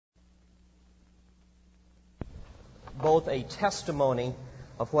both a testimony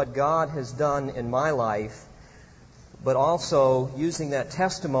of what God has done in my life, but also using that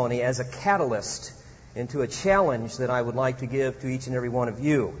testimony as a catalyst into a challenge that I would like to give to each and every one of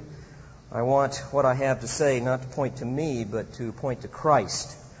you. I want what I have to say not to point to me, but to point to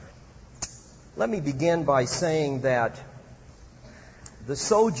Christ. Let me begin by saying that the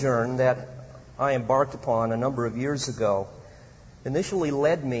sojourn that I embarked upon a number of years ago initially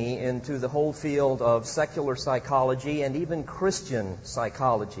led me into the whole field of secular psychology and even Christian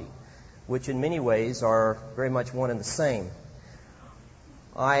psychology, which in many ways are very much one and the same.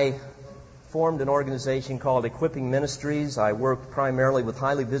 I formed an organization called Equipping Ministries. I worked primarily with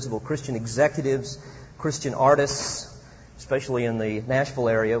highly visible Christian executives, Christian artists, especially in the Nashville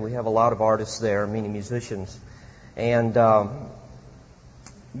area. We have a lot of artists there, meaning musicians. And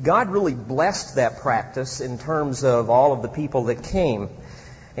God really blessed that practice in terms of all of the people that came.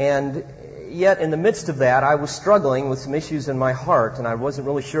 And yet, in the midst of that, I was struggling with some issues in my heart, and I wasn't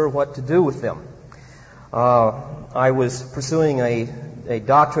really sure what to do with them. I was pursuing a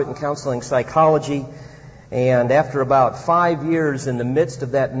doctorate in counseling psychology, and after about 5 years in the midst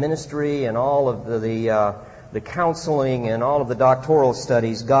of that ministry and all of the counseling and all of the doctoral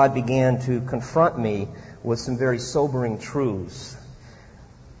studies, God began to confront me with some very sobering truths.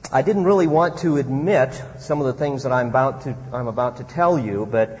 I didn't really want to admit some of the things that I'm about to tell you,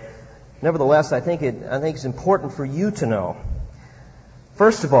 but nevertheless, I think it's important for you to know.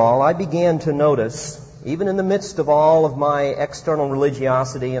 First of all, I began to notice, even in the midst of all of my external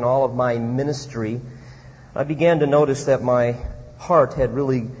religiosity and all of my ministry, I began to notice that my heart had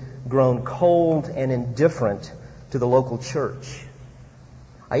really grown cold and indifferent to the local church.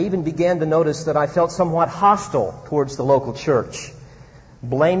 I even began to notice that I felt somewhat hostile towards the local church,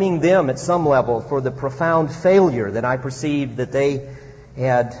 blaming them at some level for the profound failure that I perceived that they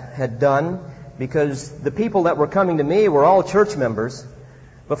had done, because the people that were coming to me were all church members,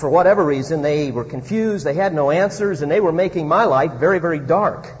 but for whatever reason they were confused, they had no answers, and they were making my life very, very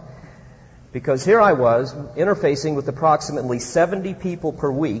dark. Because here I was interfacing with approximately 70 people per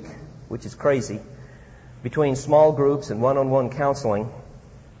week, which is crazy, between small groups and one-on-one counseling.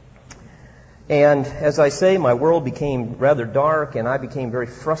 And as I say, my world became rather dark, and I became very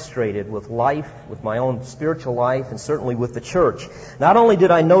frustrated with life, with my own spiritual life, and certainly with the church. Not only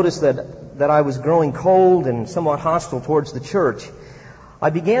did I notice that I was growing cold and somewhat hostile towards the church, I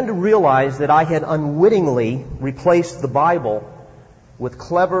began to realize that I had unwittingly replaced the Bible with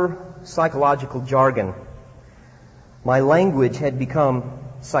clever psychological jargon. My language had become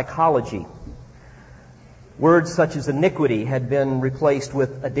psychology. Words such as iniquity had been replaced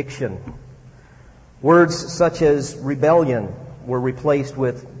with addiction. Words such as rebellion were replaced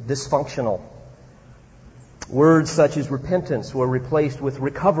with dysfunctional. Words such as repentance were replaced with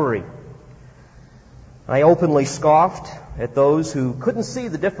recovery. I openly scoffed at those who couldn't see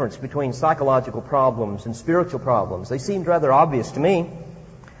the difference between psychological problems and spiritual problems. They seemed rather obvious to me.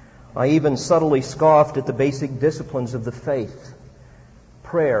 I even subtly scoffed at the basic disciplines of the faith: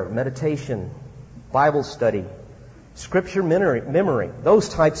 prayer, meditation, Bible study, scripture memory, those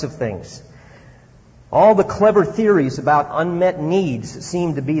types of things. All the clever theories about unmet needs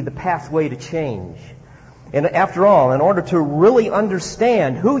seemed to be the pathway to change. And after all, in order to really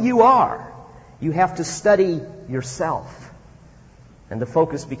understand who you are, you have to study yourself. And the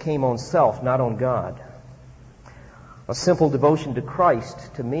focus became on self, not on God. A simple devotion to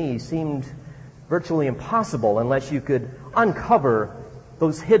Christ, to me, seemed virtually impossible unless you could uncover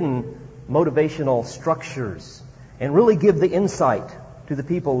those hidden motivational structures and really give the insight to the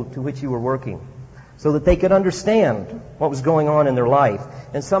people to which you were working, so that they could understand what was going on in their life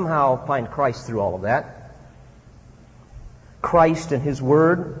and somehow find Christ through all of that. Christ and His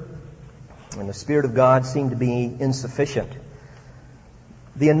Word and the Spirit of God seemed to be insufficient.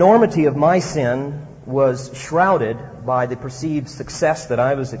 The enormity of my sin was shrouded by the perceived success that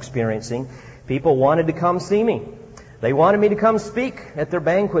I was experiencing. People wanted to come see me. They wanted me to come speak at their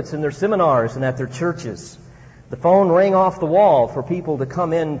banquets and their seminars and at their churches. The phone rang off the wall for people to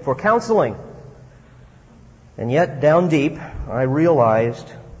come in for counseling. And yet, down deep, I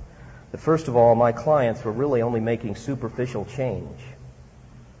realized that, first of all, my clients were really only making superficial change.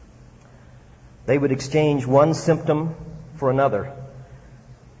 They would exchange one symptom for another.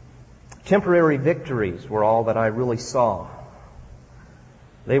 Temporary victories were all that I really saw.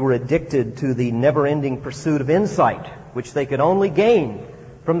 They were addicted to the never-ending pursuit of insight, which they could only gain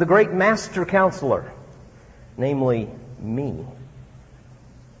from the great master counselor, namely me.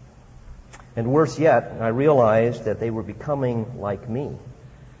 And worse yet, I realized that they were becoming like me.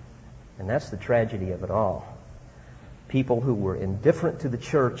 And that's the tragedy of it all. People who were indifferent to the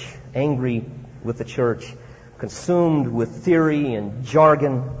church, angry with the church, consumed with theory and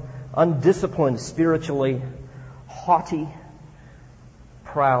jargon, undisciplined spiritually, haughty,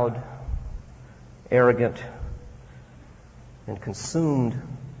 proud, arrogant, and consumed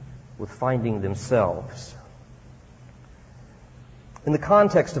with finding themselves. In the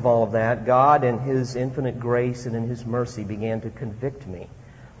context of all of that, God in His infinite grace and in His mercy began to convict me.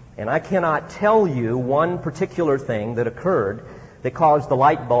 And I cannot tell you one particular thing that occurred that caused the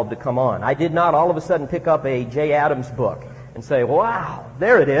light bulb to come on. I did not all of a sudden pick up a J. Adams book and say, wow,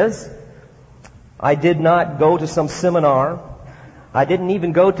 there it is. I did not go to some seminar. I didn't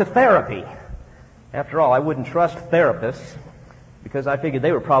even go to therapy. After all, I wouldn't trust therapists because I figured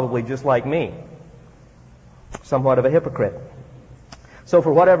they were probably just like me, somewhat of a hypocrite. So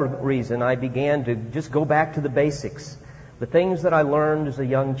for whatever reason, I began to just go back to the basics, the things that I learned as a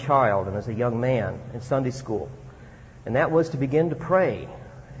young child and as a young man in Sunday school. And that was to begin to pray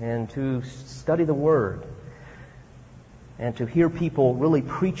and to study the Word and to hear people really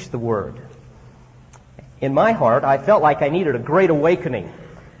preach the Word. In my heart, I felt like I needed a great awakening.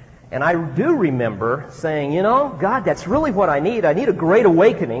 And I do remember saying, God, that's really what I need. I need a great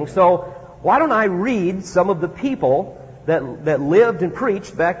awakening. So why don't I read some of the people that lived and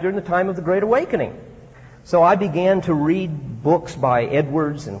preached back during the time of the Great Awakening? So I began to read books by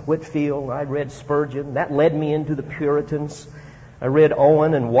Edwards and Whitefield. I read Spurgeon. That led me into the Puritans. I read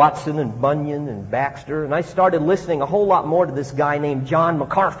Owen and Watson and Bunyan and Baxter. And I started listening a whole lot more to this guy named John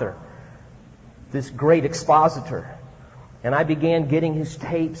MacArthur, this great expositor. And I began getting his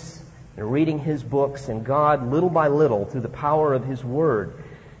tapes and reading his books. And God, little by little, through the power of His Word,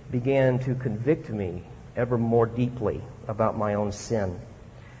 began to convict me ever more deeply about my own sin.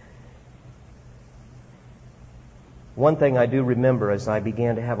 One thing I do remember as I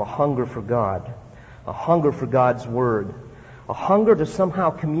began to have a hunger for God, a hunger for God's Word, a hunger to somehow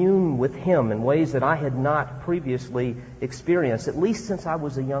commune with Him in ways that I had not previously experienced, at least since I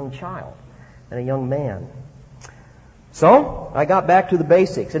was a young child and a young man. So I got back to the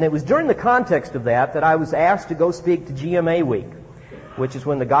basics, and it was during the context of that I was asked to go speak to GMA Week, which is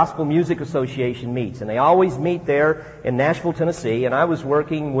when the Gospel Music Association meets. And they always meet there in Nashville, Tennessee. And I was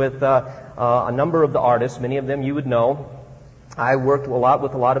working with a number of the artists, many of them you would know. I worked a lot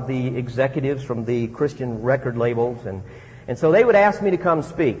with a lot of the executives from the Christian record labels. And so they would ask me to come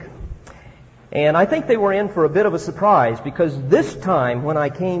speak. And I think they were in for a bit of a surprise, because this time when I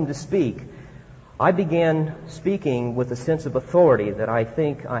came to speak, I began speaking with a sense of authority that I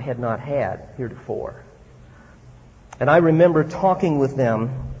think I had not had heretofore. And I remember talking with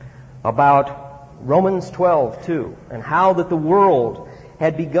them about Romans 12:2, and how that the world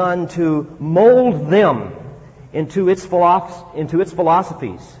had begun to mold them into its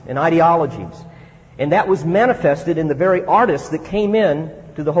philosophies and ideologies. And that was manifested in the very artists that came in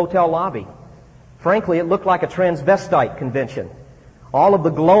to the hotel lobby. Frankly, it looked like a transvestite convention. All of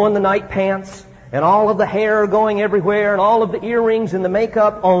the glow-in-the-night pants, and all of the hair going everywhere, and all of the earrings and the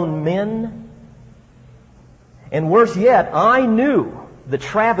makeup on men. And worse yet, I knew the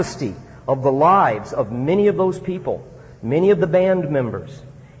travesty of the lives of many of those people, many of the band members,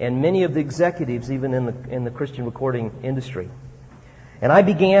 and many of the executives even in the Christian recording industry. And I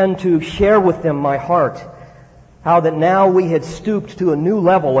began to share with them my heart, how that now we had stooped to a new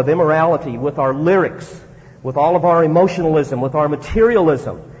level of immorality with our lyrics, with all of our emotionalism, with our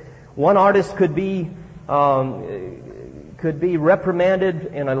materialism. One artist could be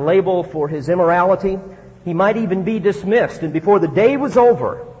reprimanded in a label for his immorality. He might even be dismissed, and before the day was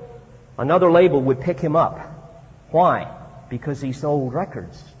over, another label would pick him up. Why? Because he sold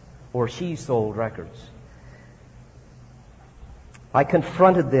records, or she sold records. I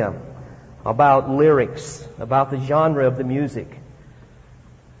confronted them about lyrics, about the genre of the music.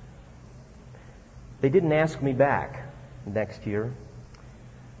 They didn't ask me back next year.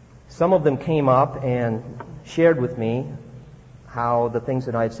 Some of them came up and shared with me how the things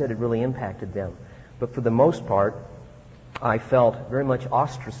that I had said had really impacted them. But for the most part, I felt very much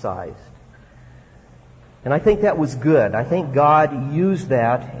ostracized. And I think that was good. I think God used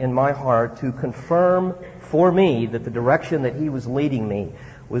that in my heart to confirm for me that the direction that He was leading me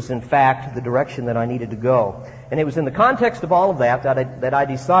was in fact the direction that I needed to go. And it was in the context of all of that I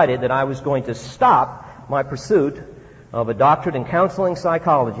decided that I was going to stop my pursuit of a doctorate in counseling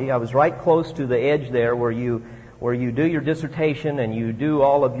psychology. I was right close to the edge there where you do your dissertation and you do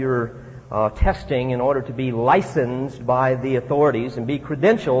all of your testing in order to be licensed by the authorities and be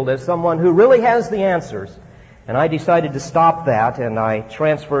credentialed as someone who really has the answers. And I decided to stop that, and I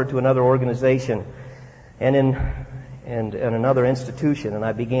transferred to another organization and in another institution, and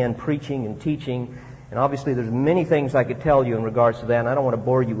I began preaching and teaching And obviously there's many things I could tell you in regards to that, and I don't want to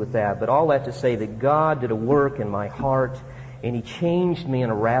bore you with that. But all that to say that God did a work in my heart, and He changed me in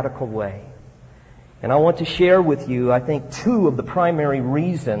a radical way. And I want to share with you, I think, two of the primary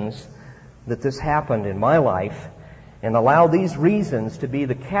reasons that this happened in my life, and allow these reasons to be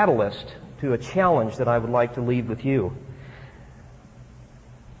the catalyst to a challenge that I would like to leave with you.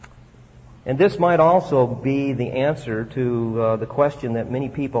 And this might also be the answer to the question that many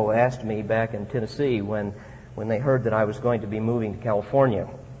people asked me back in Tennessee when they heard that I was going to be moving to California.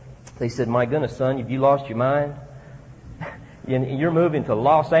 They said, "My goodness, son, have you lost your mind? You're moving to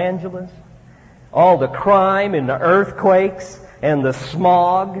Los Angeles? All the crime and the earthquakes and the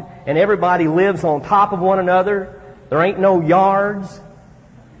smog, and everybody lives on top of one another. There ain't no yards."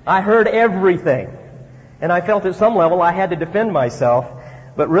 I heard everything. And I felt at some level I had to defend myself.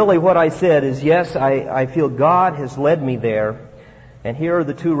 But really what I said is, yes, I feel God has led me there. And here are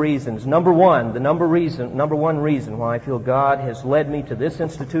the two reasons. Number one reason why I feel God has led me to this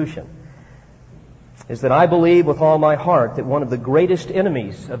institution is that I believe with all my heart that one of the greatest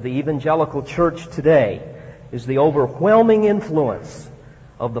enemies of the evangelical church today is the overwhelming influence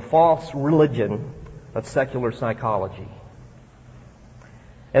of the false religion of secular psychology.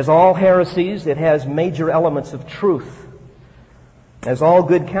 As all heresies, it has major elements of truth. As all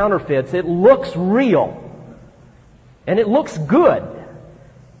good counterfeits, it looks real, and it looks good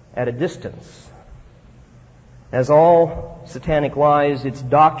at a distance. As all satanic lies, its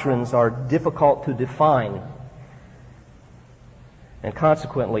doctrines are difficult to define, and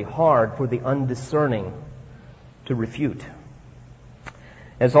consequently hard for the undiscerning to refute.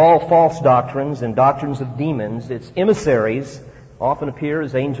 As all false doctrines and doctrines of demons, its emissaries often appear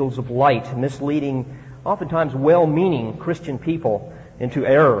as angels of light, misleading oftentimes well-meaning Christian people into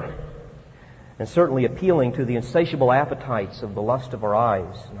error, and certainly appealing to the insatiable appetites of the lust of our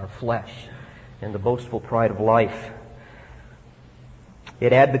eyes and our flesh and the boastful pride of life.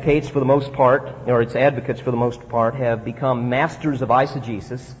 Its advocates for the most part have become masters of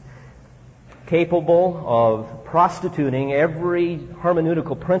eisegesis, capable of prostituting every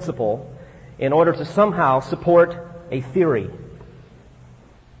hermeneutical principle in order to somehow support a theory,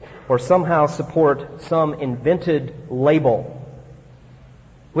 or somehow support some invented label,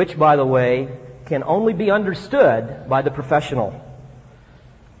 which, by the way, can only be understood by the professional.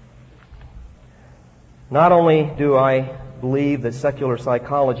 Not only do I believe that secular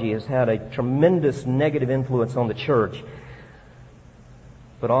psychology has had a tremendous negative influence on the church,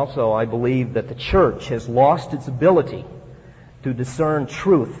 but also I believe that the church has lost its ability to discern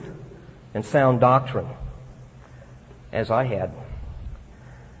truth and sound doctrine, as I had.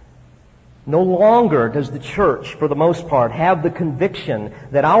 No longer does the church, for the most part, have the conviction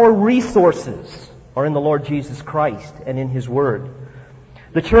that our resources are in the Lord Jesus Christ and in His Word.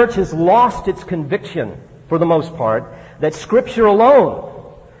 The church has lost its conviction, for the most part, that Scripture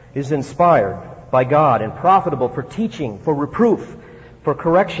alone is inspired by God and profitable for teaching, for reproof, for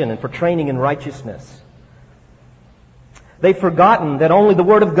correction, and for training in righteousness. They've forgotten that only the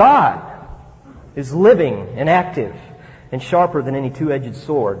Word of God is living and active and sharper than any two-edged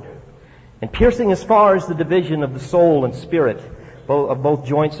sword, and piercing as far as the division of the soul and spirit, of both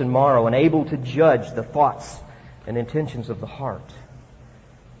joints and marrow, and able to judge the thoughts and intentions of the heart.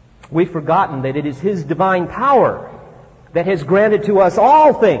 We've forgotten that it is His divine power that has granted to us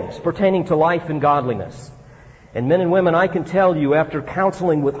all things pertaining to life and godliness. And men and women, I can tell you, after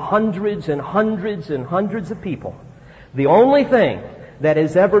counseling with hundreds and hundreds and hundreds of people, the only thing that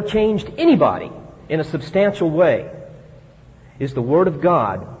has ever changed anybody in a substantial way is the Word of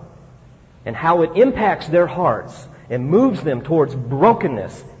God, and how it impacts their hearts and moves them towards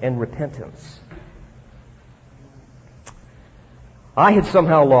brokenness and repentance. I had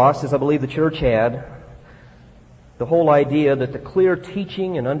somehow lost, as I believe the church had, the whole idea that the clear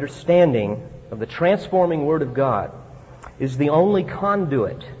teaching and understanding of the transforming Word of God is the only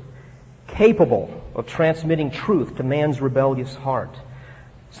conduit capable of transmitting truth to man's rebellious heart.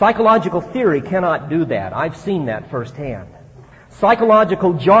 Psychological theory cannot do that. I've seen that firsthand.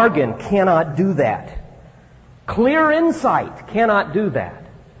 Psychological jargon cannot do that. Clear insight cannot do that.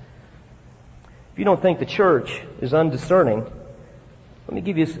 If you don't think the church is undiscerning, let me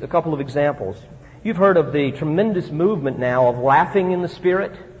give you a couple of examples. You've heard of the tremendous movement now of laughing in the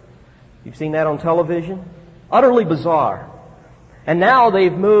Spirit. You've seen that on television. Utterly bizarre. And now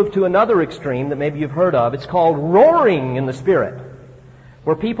they've moved to another extreme that maybe you've heard of. It's called roaring in the Spirit,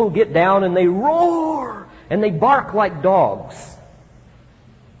 where people get down and they roar and they bark like dogs,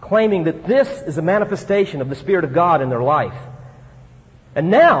 claiming that this is a manifestation of the Spirit of God in their life. And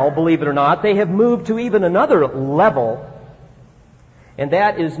now, believe it or not, they have moved to even another level, And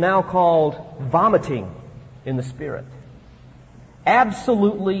that is now called vomiting in the Spirit.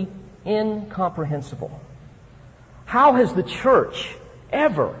 Absolutely incomprehensible. How has the church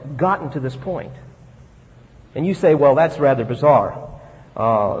ever gotten to this point? And you say, well, that's rather bizarre.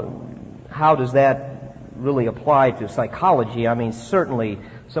 How does that really apply to psychology? I mean, certainly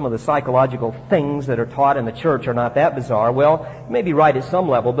some of the psychological things that are taught in the church are not that bizarre. Well, you may be right at some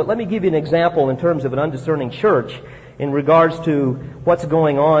level, but let me give you an example in terms of an undiscerning church in regards to what's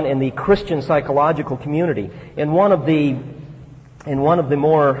going on in the Christian psychological community. In one of the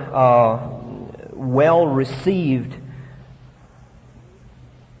more well-received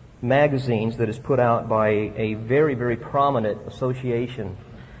magazines that is put out by a very, very prominent association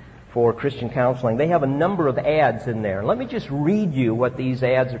for Christian counseling, they have a number of ads in there. Let me just read you what these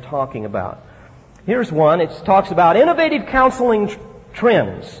ads are talking about. Here's one. It talks about innovative counseling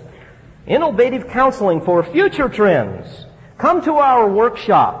trends. Innovative counseling for future trends. Come to our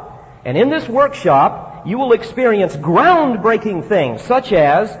workshop. And in this workshop, you will experience groundbreaking things, such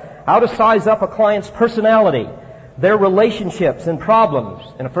as how to size up a client's personality, their relationships and problems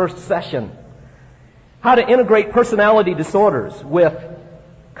in a first session, how to integrate personality disorders with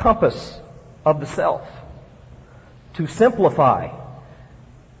compass of the self, to simplify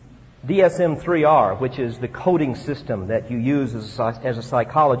DSM-3R, which is the coding system that you use as a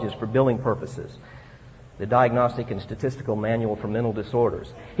psychologist for billing purposes, the Diagnostic and Statistical Manual for Mental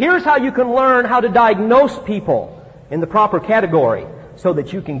Disorders. Here's how you can learn how to diagnose people in the proper category so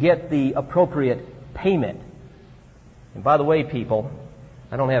that you can get the appropriate payment. And by the way, people,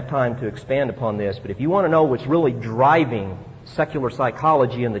 I don't have time to expand upon this, but if you want to know what's really driving secular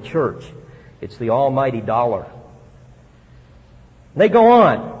psychology in the church, it's the almighty dollar. They go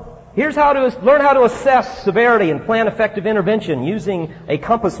on. Here's how to learn how to assess severity and plan effective intervention using a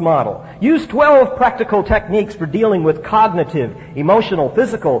compass model. Use 12 practical techniques for dealing with cognitive, emotional,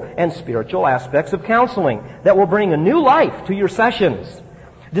 physical, and spiritual aspects of counseling that will bring a new life to your sessions.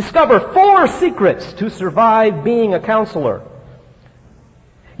 Discover 4 secrets to survive being a counselor.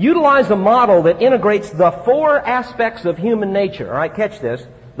 Utilize a model that integrates the 4 aspects of human nature. All right, catch this.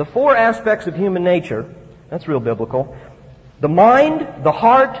 The 4 aspects of human nature. That's real biblical. The mind, the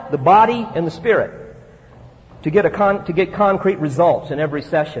heart, the body, and the spirit. To get concrete results in every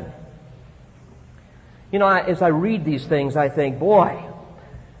session. You know, as I read these things, I think, boy,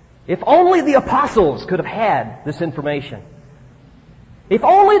 if only the apostles could have had this information. If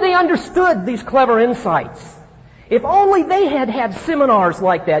only they understood these clever insights. If only they had had seminars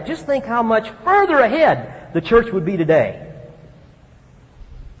like that. Just think how much further ahead the church would be today.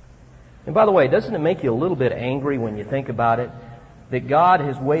 And by the way, doesn't it make you a little bit angry when you think about it? That God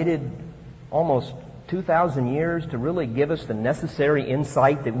has waited almost 2,000 years to really give us the necessary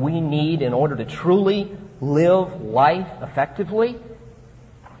insight that we need in order to truly live life effectively?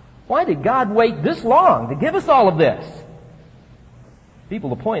 Why did God wait this long to give us all of this?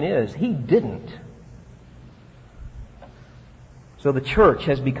 People, the point is, He didn't. So the church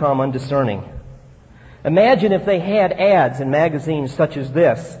has become undiscerning. Imagine if they had ads in magazines such as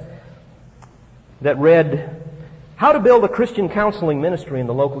this that read, how to build a Christian counseling ministry in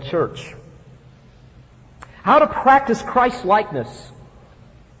the local church. How to practice Christ-likeness.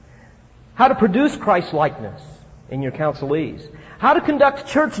 How to produce Christ-likeness in your counselees. How to conduct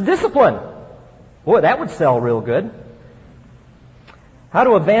church discipline. Boy, that would sell real good. How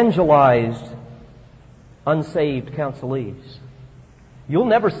to evangelize unsaved counselees. You'll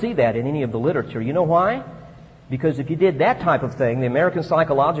never see that in any of the literature. You know why? Because if you did that type of thing, the American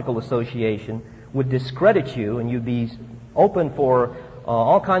Psychological Association would discredit you, and you'd be open for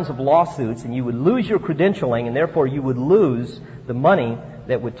all kinds of lawsuits, and you would lose your credentialing, and therefore you would lose the money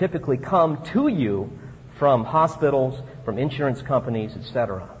that would typically come to you from hospitals, from insurance companies,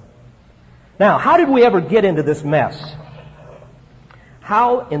 etc. Now, how did we ever get into this mess?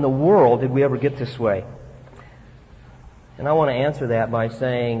 How in the world did we ever get this way? And I want to answer that by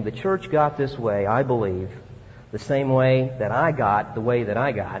saying the church got this way, I believe, the same way that I got the way that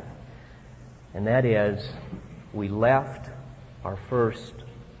I got. And that is, we left our first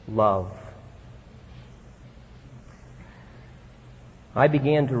love. I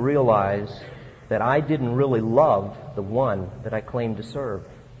began to realize that I didn't really love the one that I claimed to serve.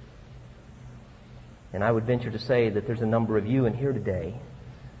 And I would venture to say that there's a number of you in here today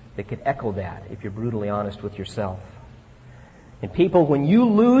that could echo that if you're brutally honest with yourself. And people, when you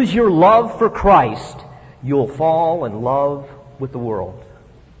lose your love for Christ, you'll fall in love with the world.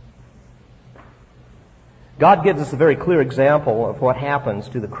 God gives us a very clear example of what happens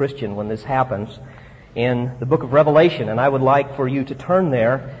to the Christian when this happens in the book of Revelation. And I would like for you to turn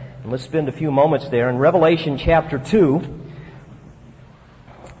there, and let's spend a few moments there. In Revelation chapter 2,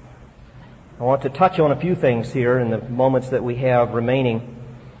 I want to touch on a few things here in the moments that we have remaining.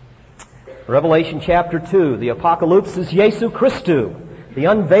 Revelation chapter 2, the Apocalypsis Jesu Christu, the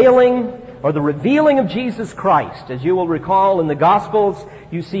unveiling or the revealing of Jesus Christ. As you will recall in the Gospels,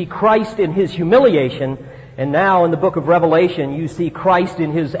 you see Christ in His humiliation, and now in the book of Revelation, you see Christ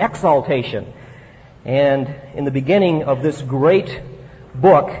in His exaltation. And in the beginning of this great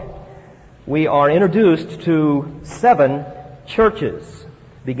book, we are introduced to 7 churches,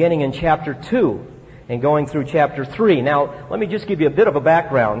 beginning in chapter 2 and going through chapter 3. Now, let me just give you a bit of a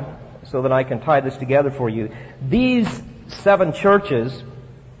background so that I can tie this together for you. These 7 churches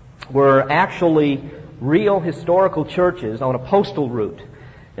were actually real historical churches on a postal route.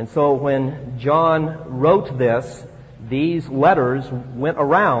 And so when John wrote this, these letters went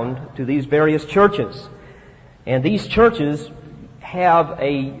around to these various churches. And these churches have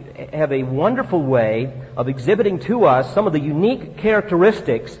a wonderful way of exhibiting to us some of the unique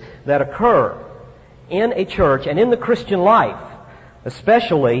characteristics that occur in a church and in the Christian life,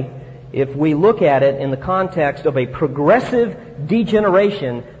 especially if we look at it in the context of a progressive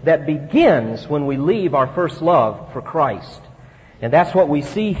degeneration that begins when we leave our first love for Christ. And that's what we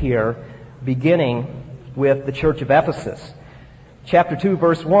see here, beginning with the church of Ephesus. Chapter 2,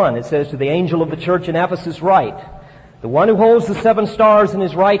 verse 1, it says, "To the angel of the church in Ephesus write, the one who holds the 7 stars in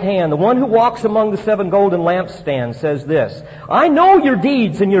his right hand, the one who walks among the 7 golden lampstands, says this, I know your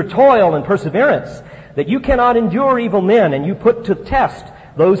deeds and your toil and perseverance, that you cannot endure evil men, and you put to test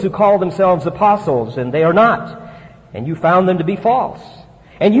those who call themselves apostles, and they are not, and you found them to be false.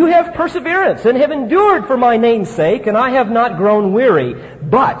 And you have perseverance, and have endured for my name's sake, and I have not grown weary.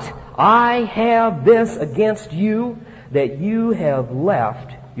 But I have this against you, that you have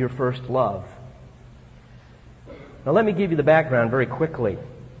left your first love." Now let me give you the background very quickly.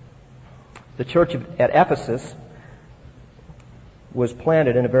 The church at Ephesus was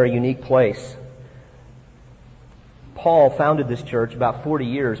planted in a very unique place. Paul founded this church about 40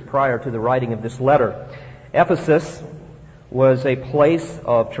 years prior to the writing of this letter. Ephesus was a place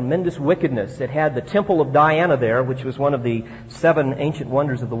of tremendous wickedness. It had the temple of Diana there, which was one of the 7 ancient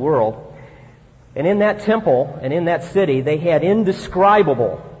wonders of the world. And in that temple and in that city, they had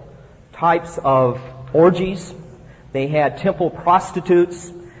indescribable types of orgies. They had temple prostitutes.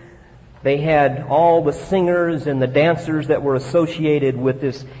 They had all the singers and the dancers that were associated with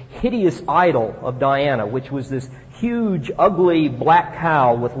this hideous idol of Diana, which was this huge, ugly black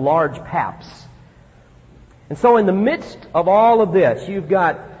cow with large paps. And so in the midst of all of this, you've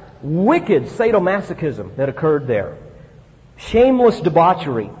got wicked sadomasochism that occurred there, shameless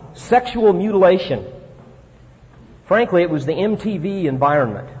debauchery, sexual mutilation. Frankly, it was the MTV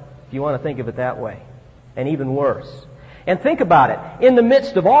environment, if you want to think of it that way. And even worse. And think about it. In the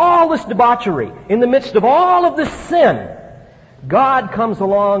midst of all this debauchery, in the midst of all of this sin, God comes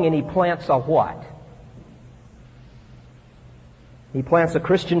along and He plants a what? He plants a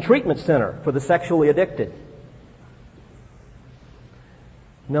Christian treatment center for the sexually addicted.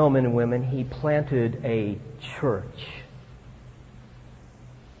 No, men and women, He planted a church.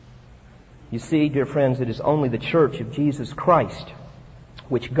 You see, dear friends, it is only the church of Jesus Christ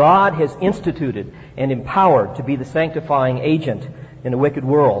which God has instituted and empowered to be the sanctifying agent in a wicked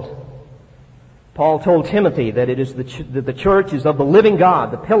world. Paul told Timothy that it is the church is of the living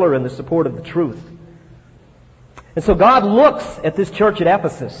God, the pillar and the support of the truth. And so God looks at this church at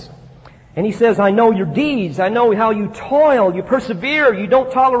Ephesus, and He says, I know your deeds, I know how you toil, you persevere, you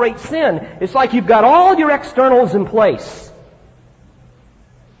don't tolerate sin. It's like you've got all your externals in place.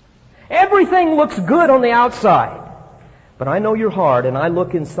 Everything looks good on the outside. But I know your heart, and I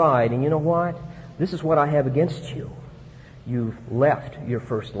look inside, and you know what? This is what I have against you. You've left your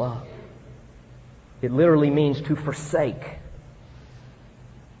first love. It literally means to forsake.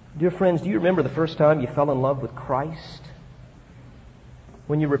 Dear friends, do you remember the first time you fell in love with Christ?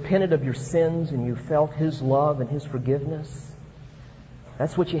 When you repented of your sins and you felt His love and His forgiveness?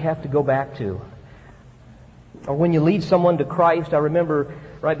 That's what you have to go back to. Or when you lead someone to Christ, I remember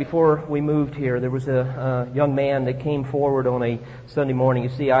right before we moved here, there was a young man that came forward on a Sunday morning. You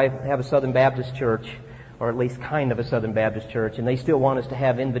see, I have a Southern Baptist church, or at least kind of a Southern Baptist church, and they still want us to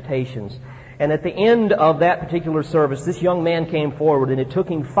have invitations. And at the end of that particular service, this young man came forward, and it took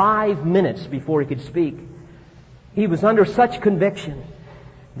him 5 minutes before he could speak. He was under such conviction.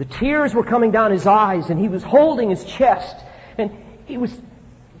 The tears were coming down his eyes, and he was holding his chest, and he was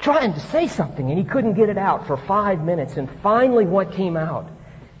trying to say something, and he couldn't get it out for 5 minutes. And finally what came out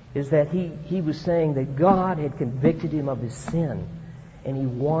is that he was saying that God had convicted him of his sin, and he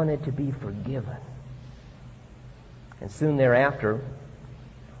wanted to be forgiven. And soon thereafter,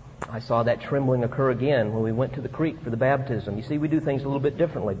 I saw that trembling occur again when we went to the creek for the baptism. You see, we do things a little bit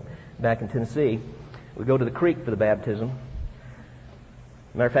differently back in Tennessee. We go to the creek for the baptism.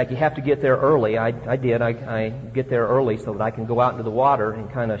 Matter of fact, you have to get there early. I did. I get there early so that I can go out into the water and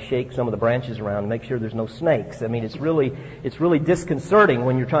kind of shake some of the branches around and make sure there's no snakes. I mean, it's really disconcerting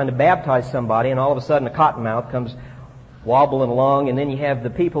when you're trying to baptize somebody and all of a sudden a cottonmouth comes wobbling along, and then you have the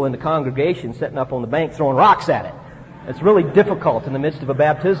people in the congregation sitting up on the bank throwing rocks at it. It's really difficult in the midst of a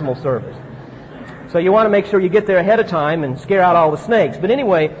baptismal service. So you want to make sure you get there ahead of time and scare out all the snakes. But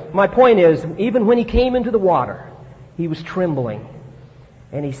anyway, my point is, even when he came into the water, he was trembling.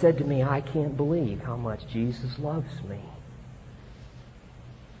 And he said to me, I can't believe how much Jesus loves me.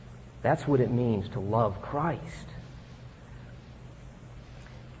 That's what it means to love Christ.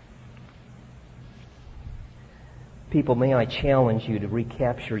 People, may I challenge you to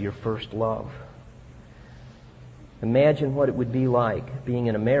recapture your first love. Imagine what it would be like being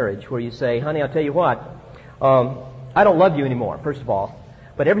in a marriage where you say, honey, I'll tell you what, I don't love you anymore, first of all,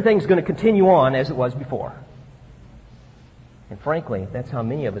 but everything's going to continue on as it was before. And frankly, that's how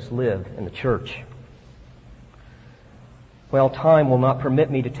many of us live in the church. Well, time will not permit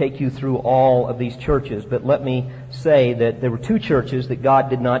me to take you through all of these churches, but let me say that there were two churches that God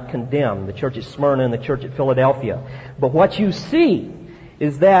did not condemn, the church at Smyrna and the church at Philadelphia. But what you see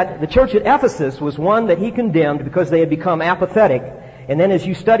is that the church at Ephesus was one that he condemned because they had become apathetic. And then as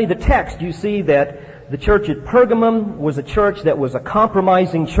you study the text, you see that the church at Pergamum was a church that was a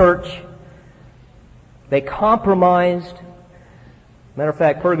compromising church. They compromised. Matter of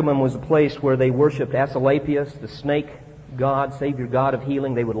fact, Pergamum was a place where they worshipped Asclepius, the snake god, Savior God of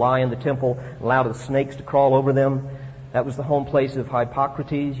healing. They would lie in the temple and allow the snakes to crawl over them. That was the home place of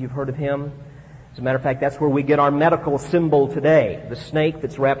Hippocrates. You've heard of him. As a matter of fact, that's where we get our medical symbol today. The snake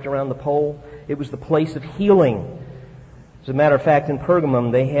that's wrapped around the pole. It was the place of healing. As a matter of fact, in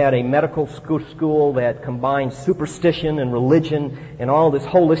Pergamum, they had a medical school that combined superstition and religion and all this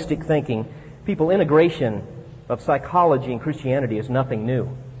holistic thinking. People, integration of psychology and Christianity is nothing new.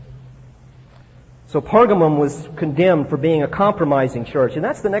 So Pergamum was condemned for being a compromising church. And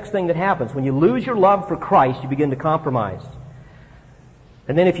that's the next thing that happens. When you lose your love for Christ, you begin to compromise.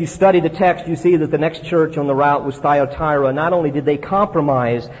 And then if you study the text, you see that the next church on the route was Thyatira. Not only did they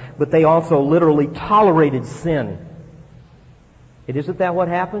compromise, but they also literally tolerated sin. Isn't that what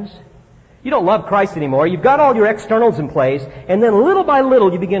happens? You don't love Christ anymore. You've got all your externals in place, and then little by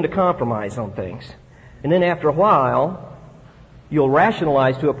little you begin to compromise on things. And then after a while, you'll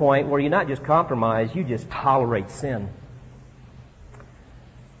rationalize to a point where you not just compromise, you just tolerate sin.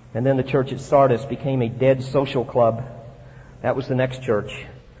 And then the church at Sardis became a dead social club. That was the next church.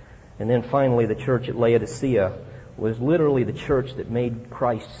 And then finally the church at Laodicea was literally the church that made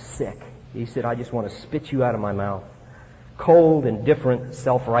Christ sick. He said, I just want to spit you out of my mouth. Cold, indifferent,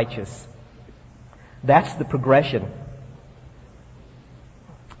 self-righteous. That's the progression.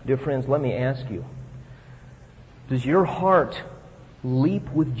 Dear friends, let me ask you, does your heart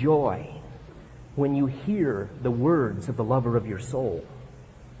leap with joy when you hear the words of the lover of your soul?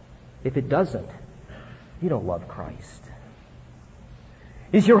 If it doesn't, you don't love Christ.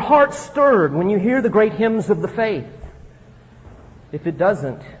 Is your heart stirred when you hear the great hymns of the faith? If it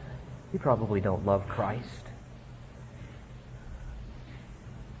doesn't, you probably don't love Christ.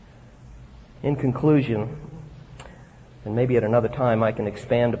 In conclusion, and maybe at another time I can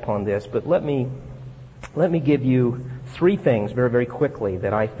expand upon this, but let me give you three things very, very quickly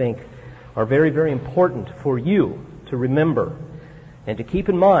that I think are very, very important for you to remember and to keep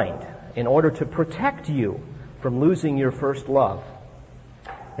in mind in order to protect you from losing your first love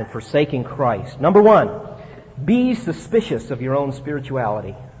and forsaking Christ. Number one, be suspicious of your own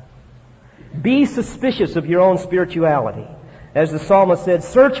spirituality. Be suspicious of your own spirituality. As the psalmist said,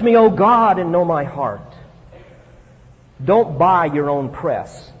 search me, O God, and know my heart. Don't buy your own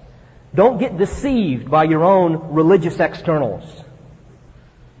press. Don't get deceived by your own religious externals.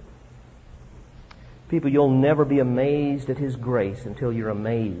 People, you'll never be amazed at His grace until you're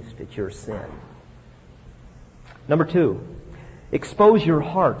amazed at your sin. Number two, expose your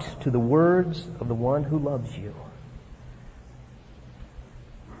heart to the words of the one who loves you.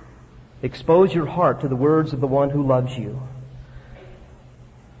 Expose your heart to the words of the one who loves you.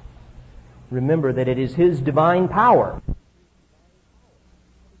 Remember that it is His divine power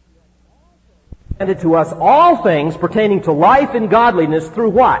handed to us all things pertaining to life and godliness through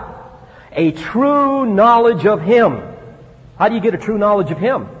what? A true knowledge of Him. How do you get a true knowledge of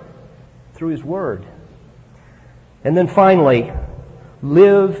Him? Through His Word. And then finally,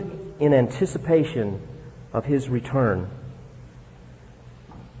 live in anticipation of His return.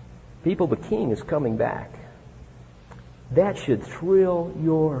 People, the King is coming back. That should thrill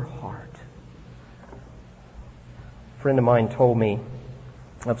your heart. A friend of mine told me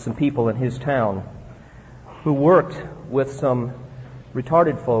of some people in his town who worked with some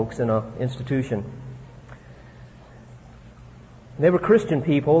retarded folks in an institution. They were Christian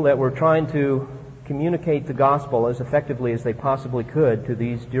people that were trying to communicate the gospel as effectively as they possibly could to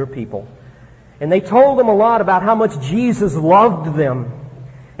these dear people. And they told them a lot about how much Jesus loved them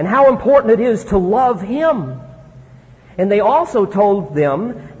and how important it is to love Him. And they also told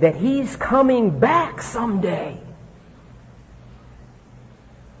them that He's coming back someday.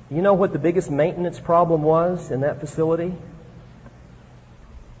 You know what the biggest maintenance problem was in that facility?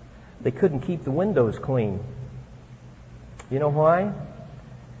 They couldn't keep the windows clean. You know why?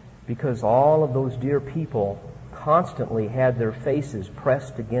 Because all of those dear people constantly had their faces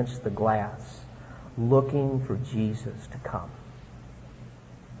pressed against the glass, looking for Jesus to come.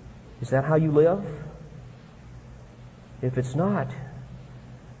 Is that how you live? If it's not,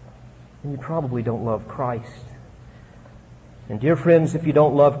 then you probably don't love Christ. And dear friends, if you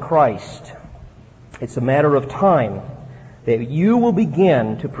don't love Christ, it's a matter of time that you will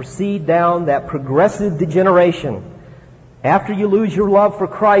begin to proceed down that progressive degeneration. After you lose your love for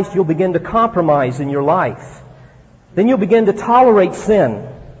Christ, you'll begin to compromise in your life. Then you'll begin to tolerate sin.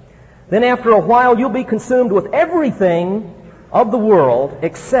 Then after a while, you'll be consumed with everything of the world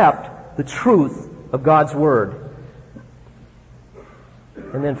except the truth of God's Word.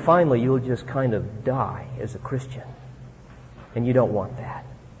 And then finally, you'll just kind of die as a Christian. And you don't want that.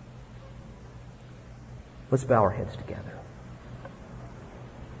 Let's bow our heads together.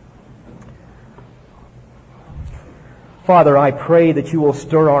 Father, I pray that you will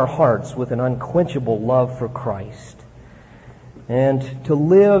stir our hearts with an unquenchable love for Christ, and to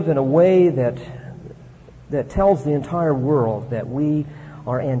live in a way that tells the entire world that we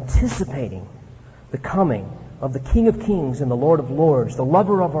are anticipating the coming of the King of Kings and the Lord of Lords, the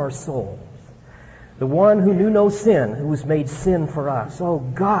lover of our souls, the one who knew no sin, who was made sin for us. Oh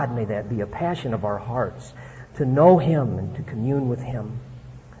God, may that be a passion of our hearts, to know Him and to commune with Him.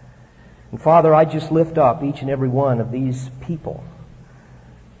 And Father, I just lift up each and every one of these people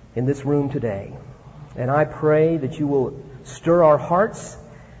in this room today. And I pray that you will stir our hearts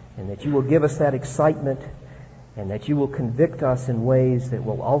and that you will give us that excitement and that you will convict us in ways that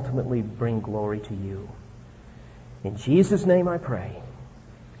will ultimately bring glory to you. In Jesus' name I pray,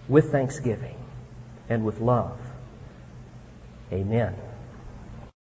 with thanksgiving and with love. Amen.